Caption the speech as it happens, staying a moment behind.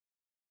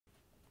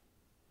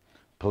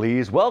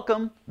Please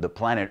welcome the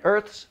planet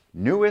Earth's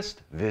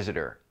newest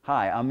visitor.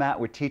 Hi, I'm Matt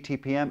with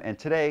TTPM, and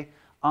today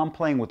I'm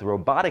playing with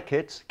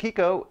RobotiKits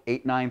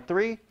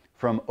KIKO.893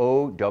 from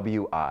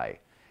OWI.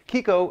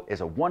 KIKO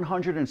is a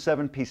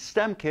 107-piece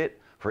STEM kit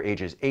for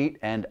ages 8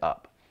 and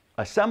up.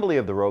 Assembly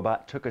of the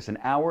robot took us 1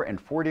 hour and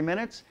 40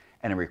 minutes,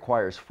 and it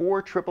requires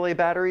 4 AAA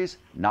batteries,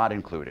 not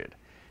included.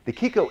 The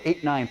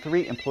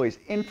KIKO.893 employs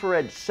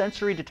infrared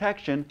sensory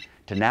detection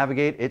to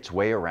navigate its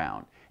way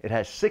around. It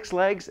has 6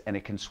 legs and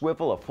it can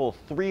swivel a full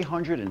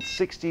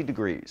 360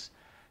 degrees.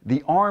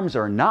 The arms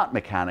are not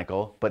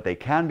mechanical, but they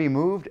can be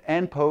moved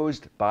and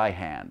posed by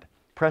hand.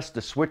 Press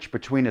the switch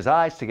between his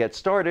eyes to get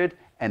started,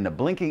 and the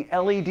blinking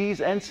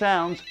LEDs and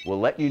sounds will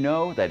let you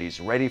know that he's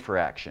ready for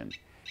action.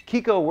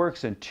 KIKO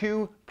works in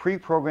 2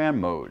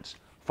 pre-programmed modes,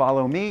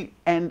 Follow Me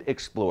and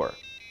Explore.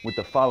 With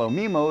the Follow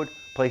Me mode,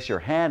 place your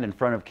hand in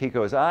front of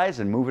KIKO's eyes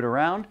and move it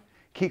around.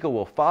 KIKO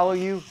will follow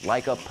you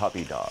like a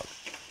puppy dog.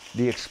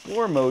 The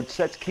Explore mode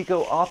sets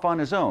KIKO off on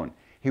his own.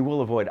 He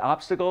will avoid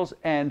obstacles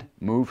and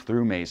move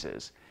through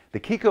mazes. The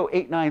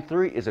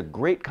KIKO.893 is a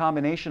great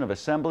combination of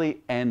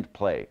assembly and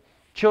play.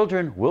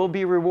 Children will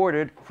be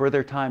rewarded for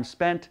their time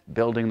spent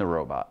building the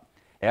robot.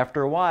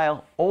 After a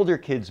while, older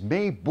kids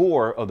may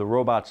bore of the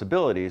robot's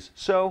abilities,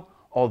 so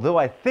although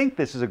I think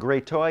this is a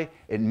great toy,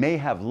 it may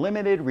have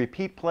limited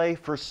repeat play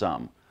for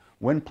some.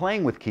 When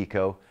playing with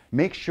KIKO,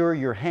 make sure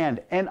your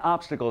hand and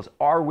obstacles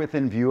are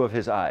within view of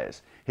his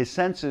eyes. His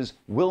senses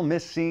will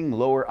miss seeing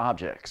lower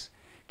objects.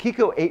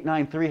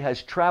 KIKO.893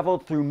 has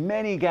traveled through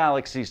many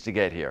galaxies to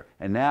get here,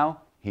 and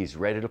now he's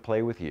ready to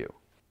play with you.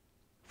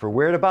 For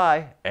where to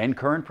buy and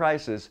current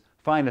prices,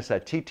 find us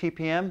at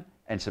TTPM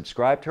and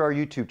subscribe to our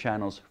YouTube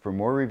channels for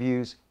more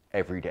reviews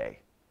every day.